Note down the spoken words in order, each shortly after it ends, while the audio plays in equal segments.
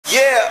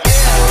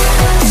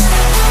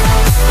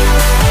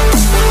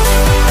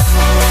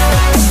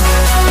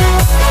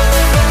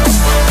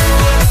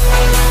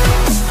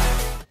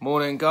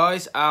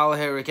guys, Al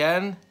here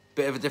again.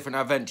 Bit of a different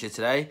adventure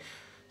today.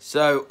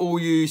 So all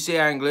you sea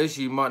anglers,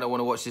 you might not want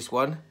to watch this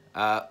one,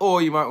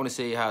 or you might want to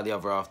see how the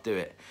other half do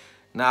it.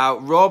 Now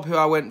Rob, who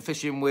I went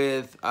fishing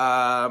with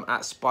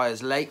at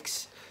Spires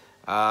Lakes,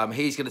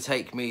 he's going to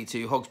take me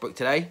to Hogsbrook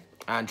today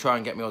and try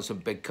and get me on some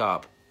big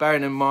carp.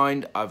 Bearing in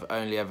mind, I've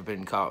only ever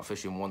been carp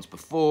fishing once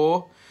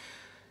before.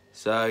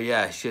 So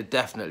yeah, it should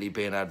definitely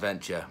be an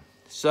adventure.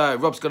 So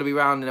Rob's going to be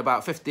around in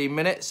about 15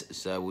 minutes,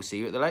 so we'll see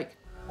you at the lake.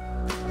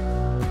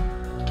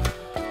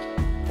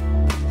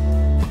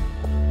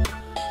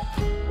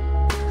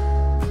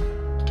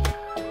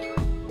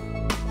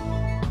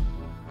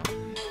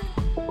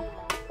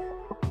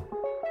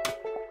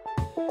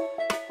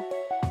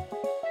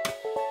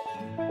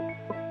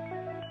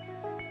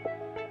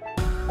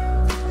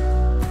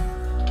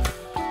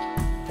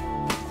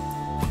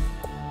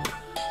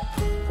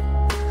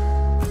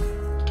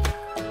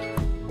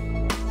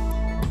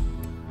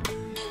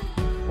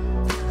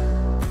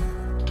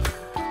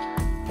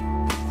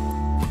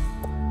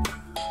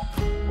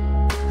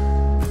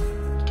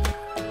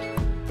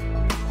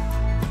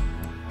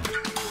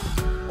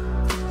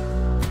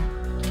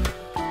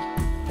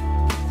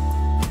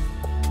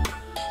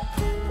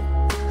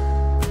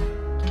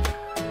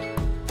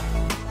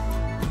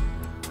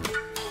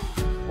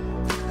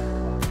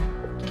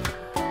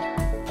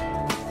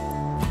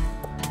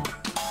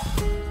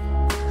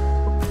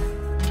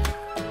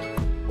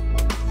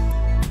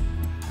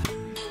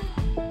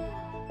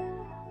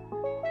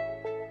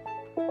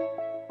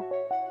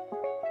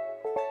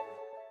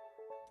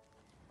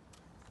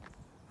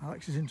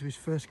 Alex is into his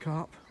first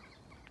carp.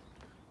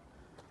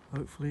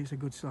 Hopefully it's a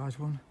good sized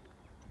one.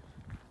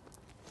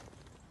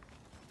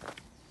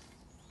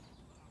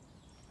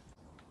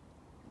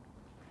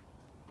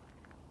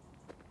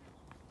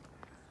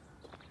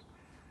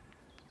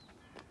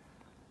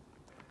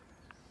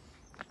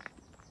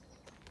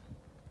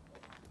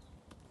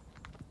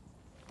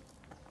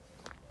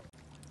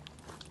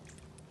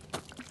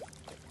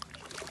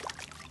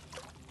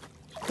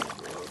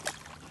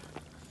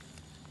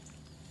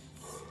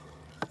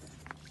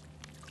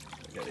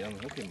 Get the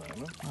unhooking man,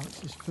 huh?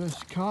 Alex's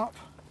first carp.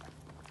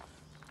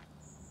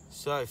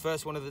 So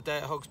first one of the day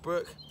at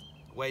Hogsbrook,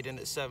 weighed in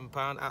at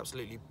 £7,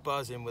 absolutely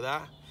buzzing with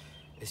that.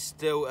 It's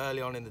still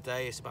early on in the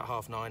day, it's about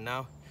 9:30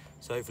 now,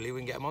 so hopefully we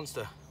can get a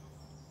monster.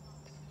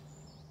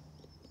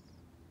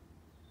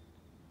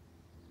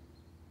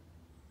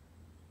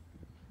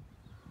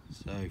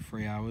 So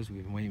 3 hours,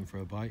 we've been waiting for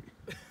a bite.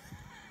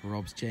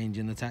 Rob's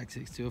changing the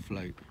tactics to a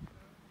float.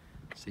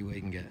 See what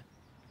he can get.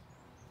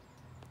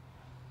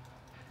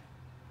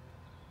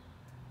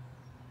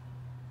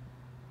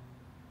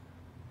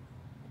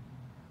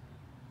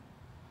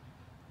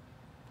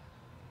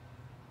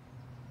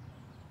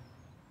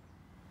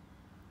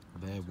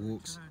 There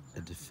walks a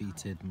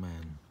defeated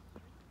man.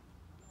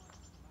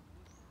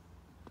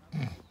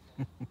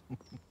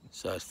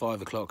 So it's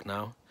 5 o'clock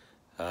now.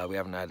 We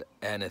haven't had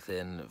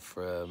anything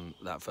from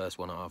that first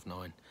one at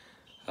 9:30.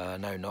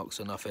 No knocks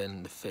or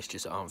nothing. The fish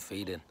just aren't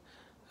feeding.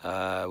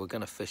 We're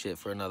going to fish it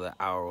for another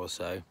hour or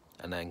so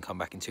and then come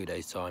back in 2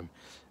 days' time,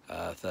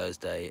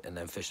 Thursday, and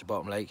then fish the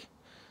bottom lake.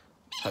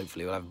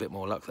 Hopefully we'll have a bit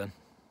more luck then.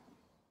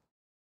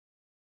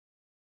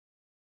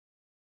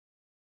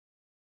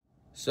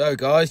 So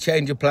guys,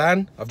 change of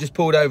plan. I've just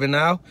pulled over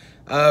now.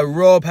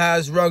 Rob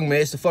has rung me,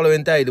 it's the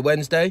following day, the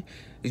Wednesday.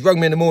 He's rung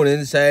me in the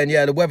morning saying,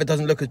 yeah, the weather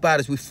doesn't look as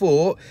bad as we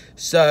thought,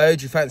 so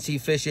do you fancy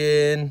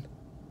fishing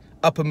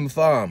Upham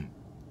farm?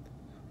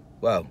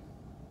 Well,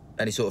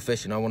 any sort of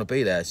fishing, I want to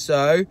be there.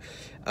 So,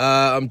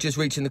 I'm just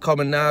reaching the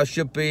common now,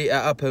 should be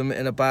at Upham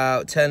in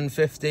about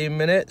 10-15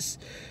 minutes.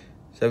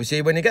 So we'll see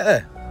you when you get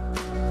there.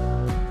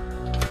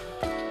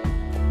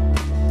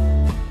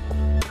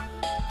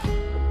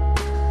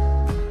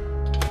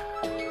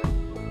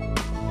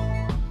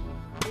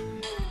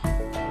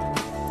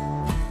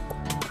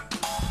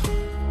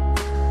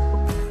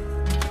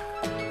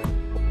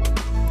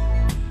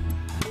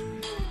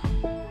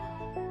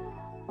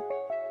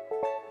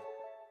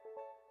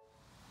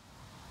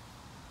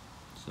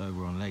 So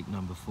we're on lake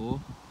number 4.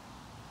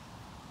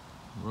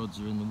 Rods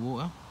are in the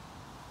water.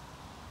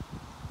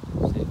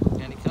 See if we can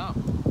get any carp.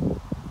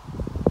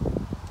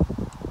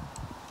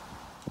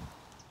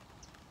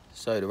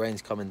 So the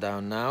rain's coming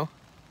down now.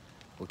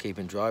 We're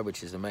keeping dry,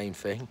 which is the main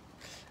thing.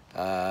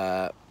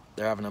 They're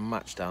having a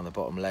match down the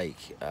bottom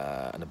lake,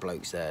 and the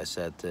blokes there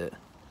said that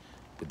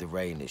with the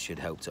rain it should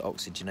help to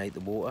oxygenate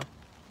the water.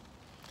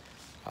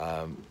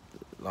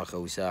 Like I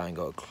always say, I ain't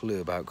got a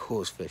clue about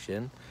coarse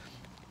fishing,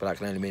 but that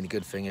can only mean a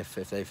good thing if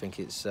they think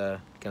it's going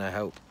to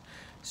help.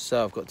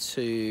 So I've got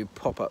 2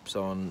 pop-ups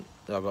on.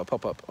 I've got a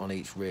pop-up on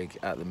each rig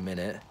at the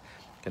minute.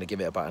 Going to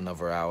give it about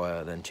another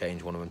hour, then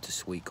change one of them to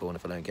sweet corn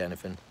if I don't get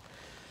anything.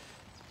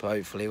 But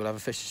hopefully we'll have a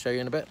fish to show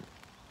you in a bit.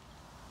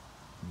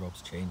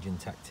 Rob's changing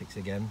tactics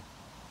again.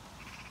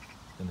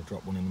 He's going to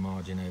drop one in the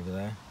margin over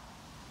there.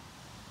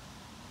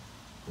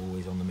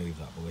 Always on the move,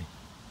 that boy.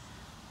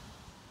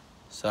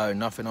 So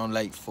nothing on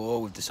Lake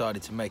 4. We've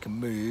decided to make a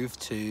move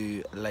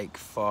to Lake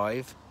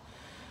 5.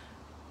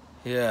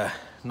 Yeah,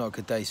 not a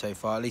good day so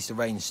far. At least the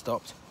rain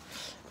stopped,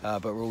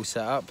 but we're all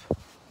set up.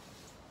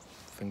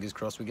 Fingers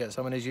crossed we get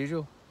something as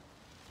usual.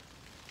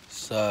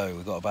 So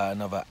we've got about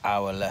another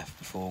hour left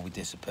before we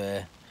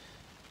disappear.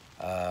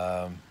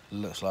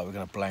 Looks like we're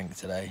going to blank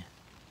today.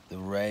 The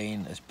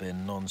rain has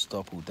been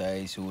non-stop all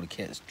day, so all the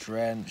kit's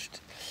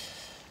drenched.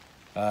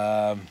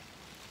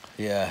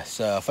 Yeah,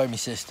 so I phoned my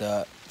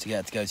sister to get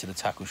her to go to the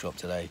tackle shop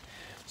today.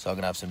 So I'm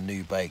going to have some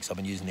new baits. I've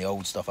been using the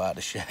old stuff out of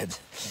the shed.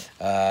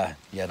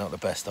 Yeah, not the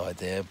best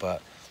idea,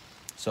 but...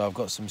 So I've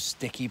got some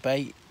sticky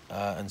bait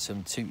and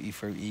some tutti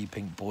fruity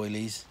pink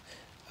boilies.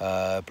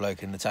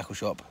 Bloke in the tackle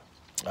shop,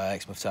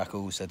 Exmouth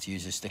Tackle, said to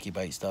use the sticky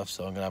bait stuff,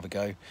 so I'm going to have a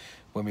go.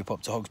 When we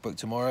pop to Hogsbrook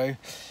tomorrow,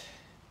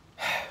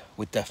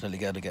 we're definitely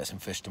going to get some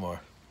fish tomorrow.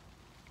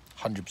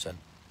 100%.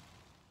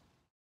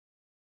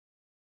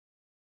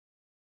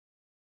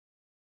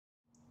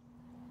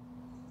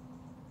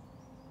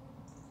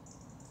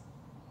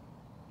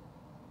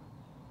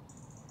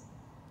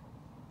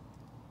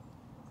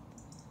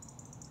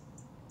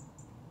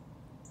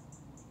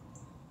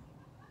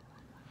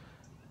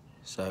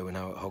 So we're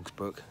now at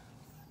Hogsbrook,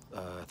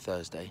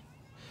 Thursday.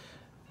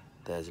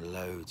 There's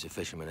loads of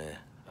fishermen here.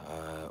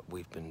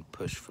 We've been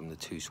pushed from the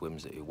 2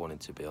 swims that we wanted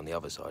to be on the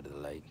other side of the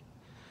lake.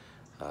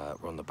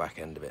 We're on the back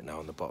end of it now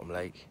on the bottom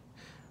lake.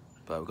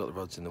 But we've got the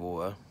rods in the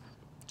water.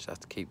 Just have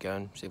to keep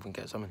going, see if we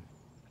can get something.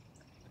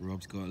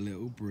 Rob's got a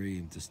little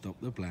bream to stop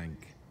the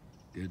blank.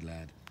 Good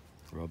lad.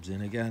 Rob's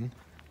in again.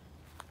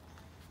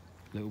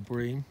 Little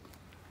bream.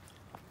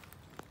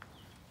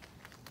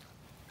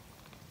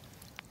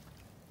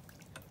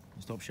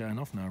 Stop showing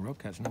off now, Rob,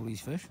 catching all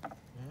these fish. Yeah.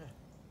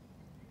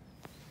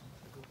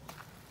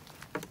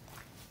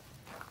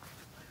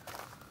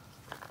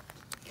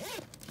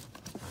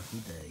 Happy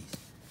days.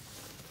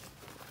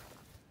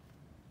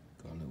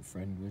 Got a little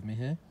friend with me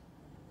here.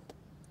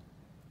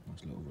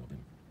 Nice little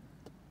robin.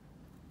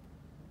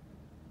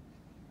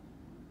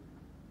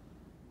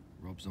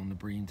 Rob's on the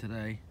bream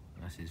today.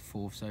 That's his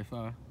 4th so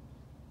far.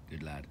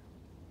 Good lad.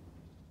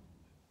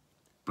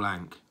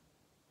 Blank.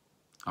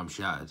 I'm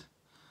shattered.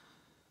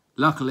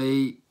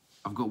 Luckily,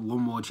 I've got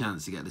one more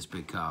chance to get this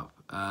big carp.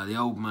 The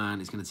old man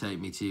is going to take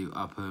me to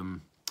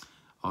Upham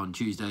on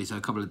Tuesday, so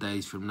a couple of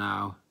days from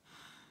now.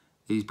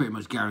 He's pretty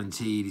much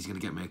guaranteed he's going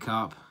to get me a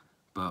carp,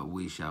 but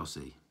we shall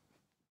see.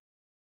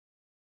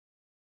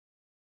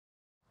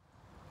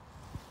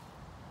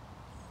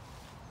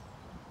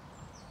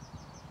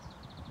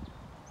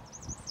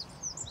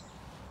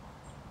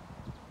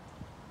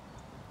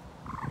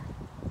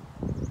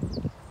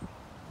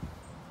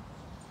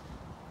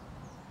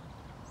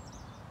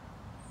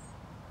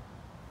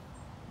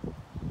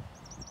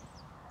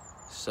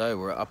 So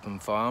we're at Upham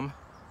Farm.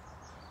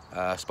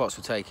 Spots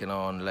were taken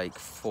on Lake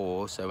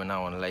 4, so we're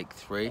now on Lake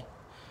 3.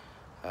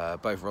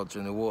 Both rods are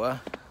in the water.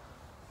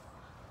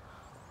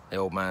 The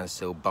old man's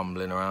still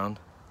bumbling around.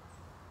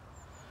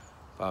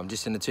 But I'm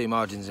just in the 2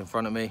 margins in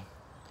front of me.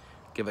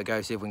 Give it a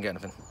go, see if we can get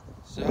anything.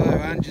 So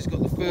Ange just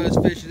got the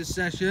first fish of the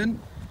session.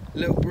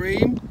 Little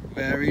bream,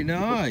 very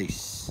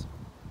nice.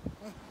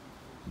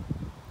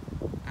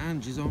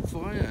 Ange is on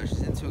fire,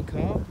 she's into a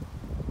carp.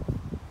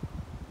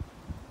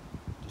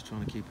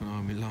 Trying to keep an eye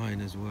on my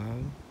line as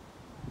well.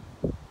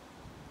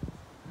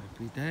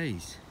 Happy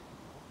days.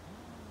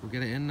 We'll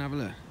get it in and have a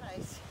look.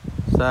 Nice.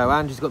 So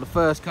Ange's got the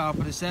first carp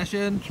of the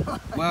session.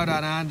 Well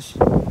done, Ange.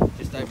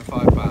 Just over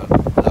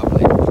 £5.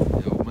 Lovely.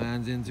 The old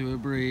man's into a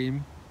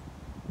bream.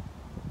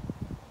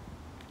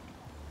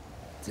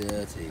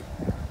 Dirty.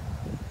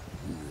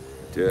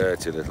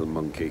 Dirty little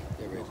monkey.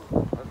 Get rid.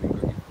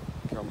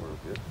 Camera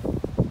a bit.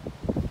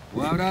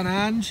 Well done,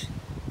 Ange.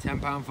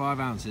 £10, 5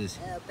 ounces.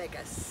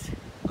 Biggest.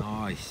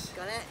 Nice.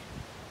 Got it?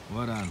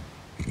 Well done.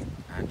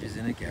 Ange is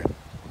in again.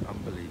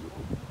 Unbelievable.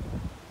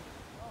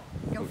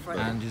 Go for it.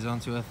 Ange is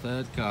onto a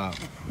 3rd carp.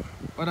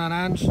 Well done,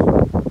 Ange.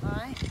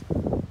 Alright.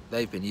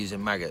 They've been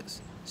using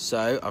maggots.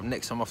 So I've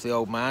nicked some off the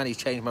old man. He's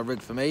changed my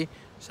rig for me.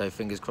 So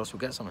fingers crossed we'll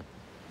get something.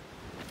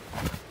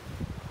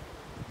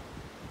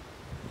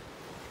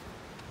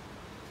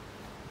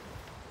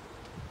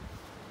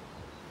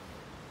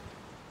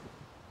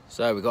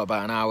 So we've got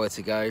about an hour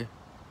to go.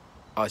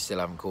 I still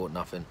haven't caught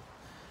nothing.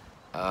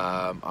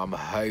 I'm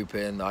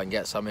hoping that I can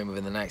get some in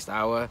within the next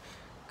hour,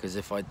 because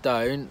if I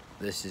don't,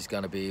 this is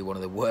going to be one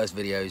of the worst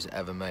videos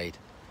ever made.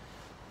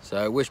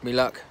 So wish me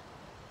luck.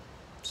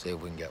 See if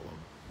we can get one.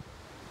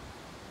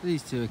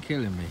 These 2 are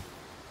killing me.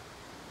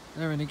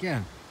 They're in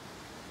again.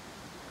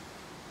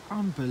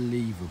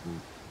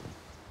 Unbelievable.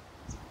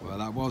 Well,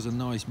 that was a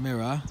nice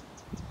mirror,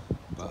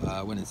 but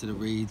I went into the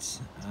reeds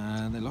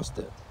and they lost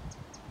it.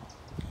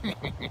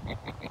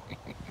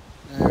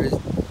 There is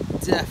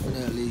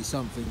definitely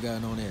something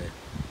going on here.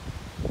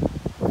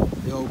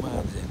 The old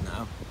man's in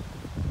now.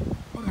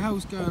 What the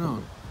hell's going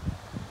on?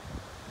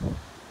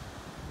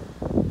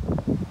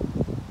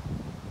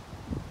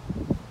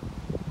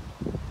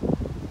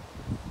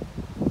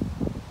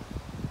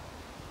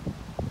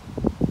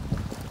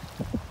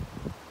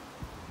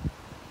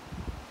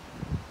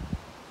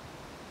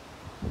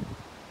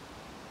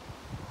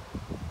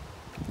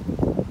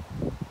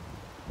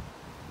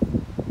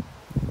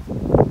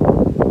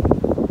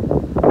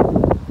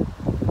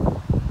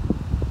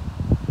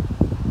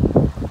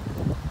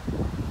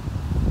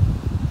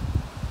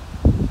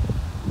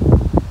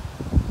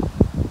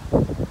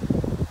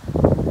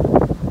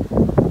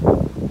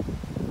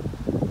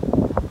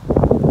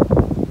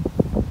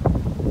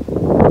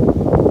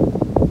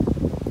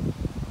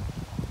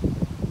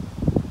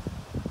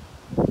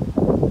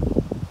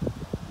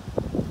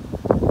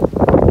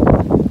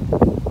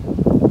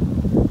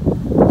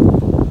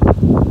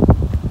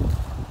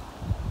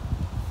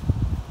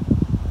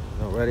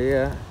 ready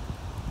yet.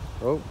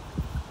 Oh.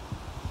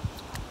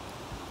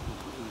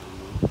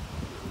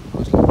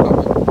 Nice little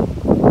comment.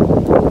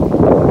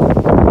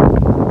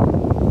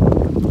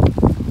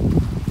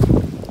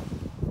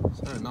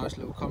 So a nice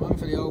little comment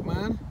for the old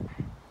man.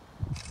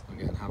 I'm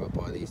getting hammered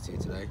by these two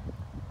today.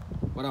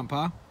 Well done,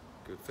 Pa.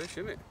 Good fish,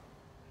 isn't it?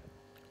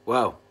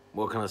 Well,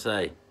 what can I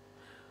say?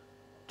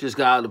 Just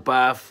got out of the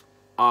bath.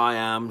 I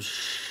am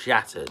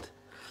shattered.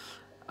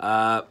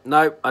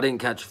 No, I didn't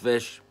catch a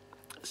fish.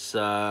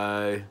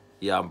 So,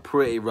 yeah, I'm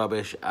pretty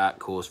rubbish at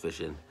coarse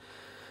fishing.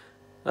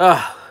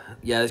 Yeah,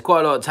 there's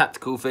quite a lot of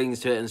tactical things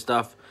to it and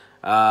stuff.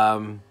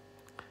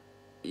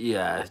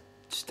 Yeah,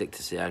 stick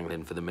to sea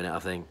angling for the minute, I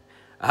think.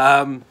 What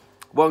I'm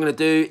going to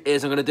do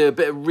is I'm going to do a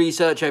bit of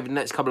research over the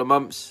next couple of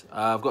months.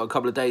 I've got a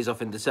couple of days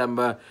off in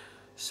December.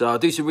 So I'll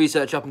do some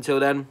research up until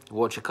then.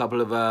 Watch a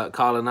couple of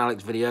Carl and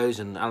Alex videos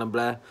and Alan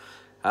Blair.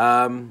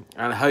 And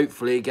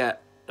hopefully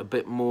get a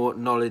bit more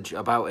knowledge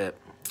about it.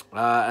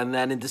 And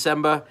then in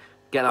December,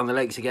 get down the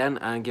lakes again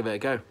and give it a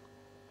go.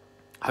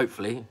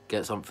 Hopefully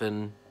get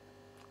something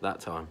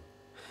that time.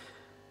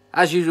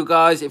 As usual,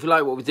 guys, if you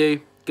like what we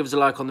do, give us a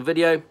like on the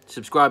video,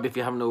 subscribe if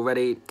you haven't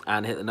already,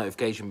 and hit the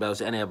notification bell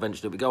so any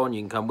adventure that we go on,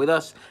 you can come with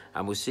us,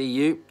 and we'll see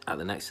you at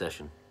the next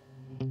session.